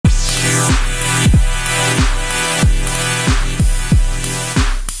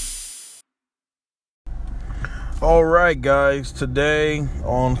All right, guys. Today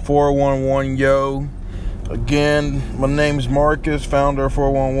on 411 Yo, again, my name is Marcus, founder of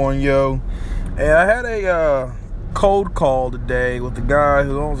 411 Yo, and I had a cold call today with a guy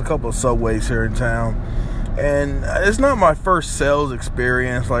who owns a couple of Subways here in town, and it's not my first sales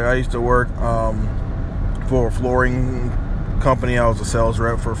experience. Like, I used to work for a flooring company. I was a sales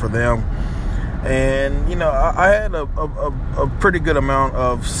rep for them. And, you know, I had a pretty good amount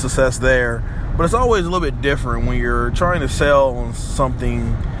of success there. But it's always a little bit different when you're trying to sell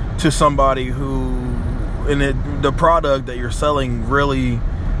something to somebody who, the product that you're selling really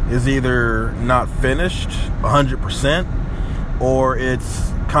is either not finished 100% or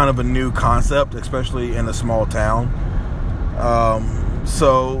it's kind of a new concept, especially in a small town.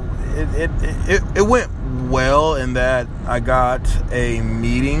 So it went well in that I got a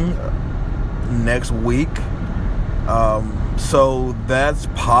meeting next week, so that's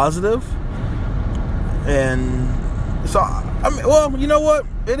positive. And so, I mean, well, you know what?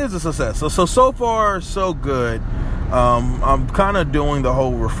 It is a success. So far, so good. I'm kind of doing the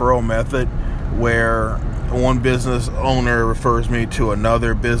whole referral method where one business owner refers me to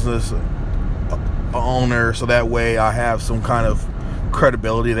another business owner, so that way I have some kind of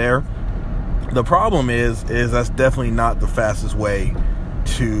credibility there. The problem is that's definitely not the fastest way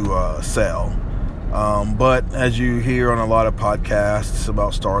to sell. But as you hear on a lot of podcasts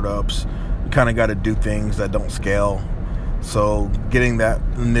about startups, you kind of got to do things that don't scale. So getting that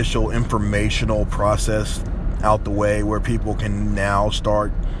initial informational process out the way where people can now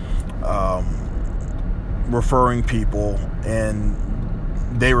start referring people, and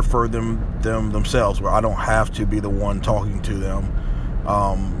they refer themselves, where I don't have to be the one talking to them.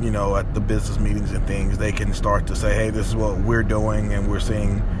 At the business meetings and things, they can start to say, hey, this is what we're doing, and we're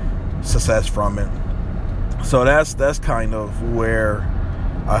seeing success from it. So that's kind of where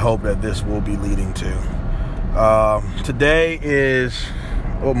I hope that this will be leading to. Today is,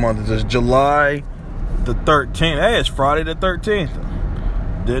 what month is this? July the 13th. Hey, it's Friday the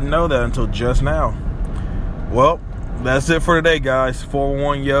 13th. Didn't know that until just now. Well, that's it for today, guys.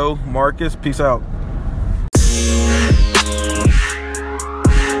 411 Yo, Marcus, peace out.